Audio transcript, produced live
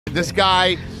This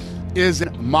guy is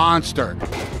a monster.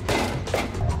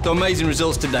 So amazing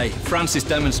results today. Francis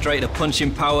demonstrated a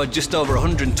punching power just over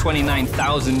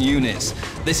 129,000 units.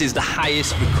 This is the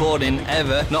highest recording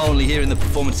ever, not only here in the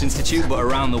Performance Institute, but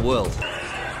around the world.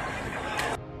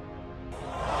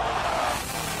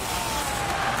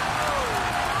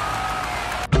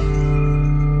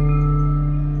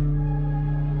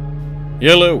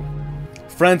 Hello!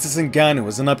 Francis Ngannou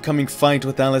is an upcoming fight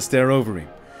with Alistair Overeem.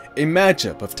 A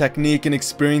matchup of technique and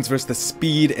experience versus the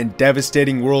speed and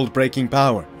devastating world-breaking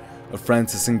power of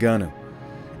Francis Ngannou.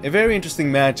 A very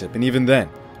interesting matchup, and even then,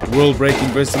 world-breaking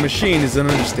versus a machine is an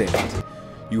understatement.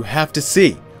 You have to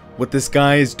see what this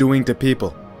guy is doing to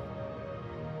people.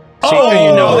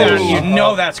 You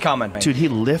know that's coming. Dude, he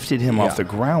lifted him off the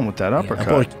ground with that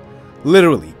uppercut.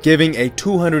 Literally giving a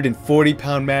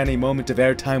 240-pound man a moment of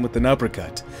airtime with an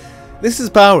uppercut. This is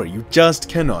power you just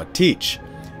cannot teach.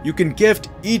 You can gift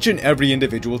each and every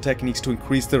individual techniques to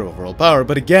increase their overall power,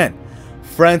 but again,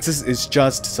 Francis is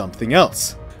just something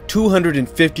else.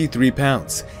 253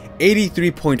 pounds,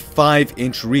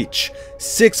 83.5-inch reach,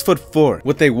 6'4",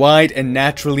 with a wide and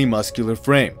naturally muscular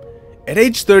frame. At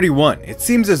age 31, it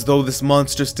seems as though this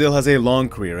monster still has a long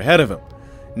career ahead of him.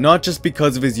 Not just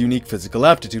because of his unique physical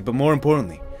aptitude, but more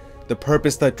importantly, the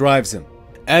purpose that drives him.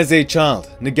 As a child,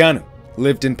 Ngannou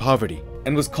lived in poverty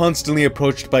and was constantly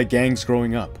approached by gangs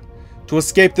growing up. To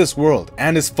escape this world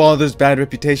and his father's bad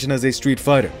reputation as a street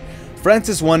fighter,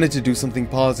 Francis wanted to do something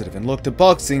positive and looked to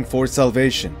boxing for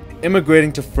salvation.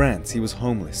 Immigrating to France, he was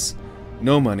homeless.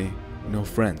 No money, no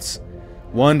friends.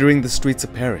 Wandering the streets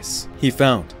of Paris, he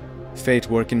found fate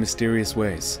work in mysterious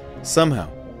ways. Somehow,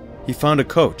 he found a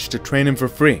coach to train him for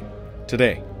free.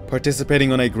 Today,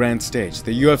 participating on a grand stage,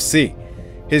 the UFC,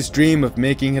 his dream of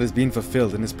making it has been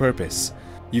fulfilled in his purpose.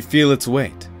 You feel its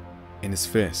weight in his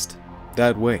fist.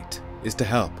 That weight is to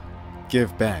help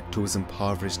give back to his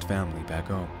impoverished family back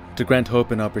home, to grant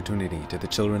hope and opportunity to the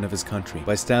children of his country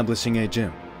by establishing a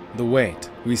gym. The weight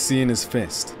we see in his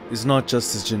fist is not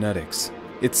just his genetics,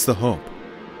 it's the hope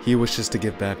he wishes to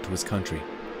give back to his country.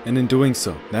 And in doing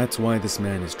so, that's why this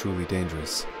man is truly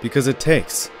dangerous. Because it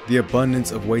takes the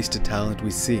abundance of wasted talent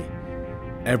we see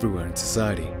everywhere in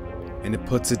society, and it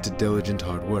puts it to diligent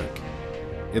hard work.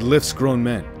 It lifts grown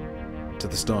men to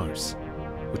the stars,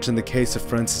 which in the case of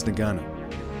Francis Ngannou,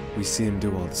 we see him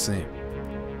do all the same.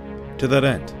 To that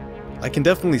end, I can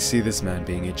definitely see this man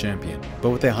being a champion, but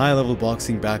with a high-level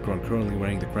boxing background currently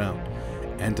wearing the crown,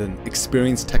 and an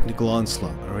experienced technical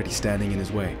onslaught already standing in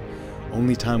his way,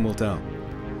 only time will tell.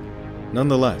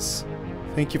 Nonetheless,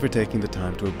 thank you for taking the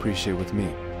time to appreciate with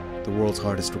me the world's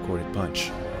hardest recorded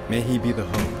punch. May he be the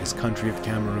hope his country of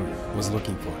Cameroon was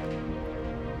looking for.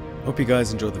 Hope you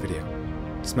guys enjoyed the video.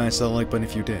 Smash that like button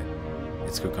if you did.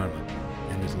 It's good karma,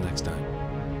 and until next time,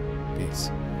 peace.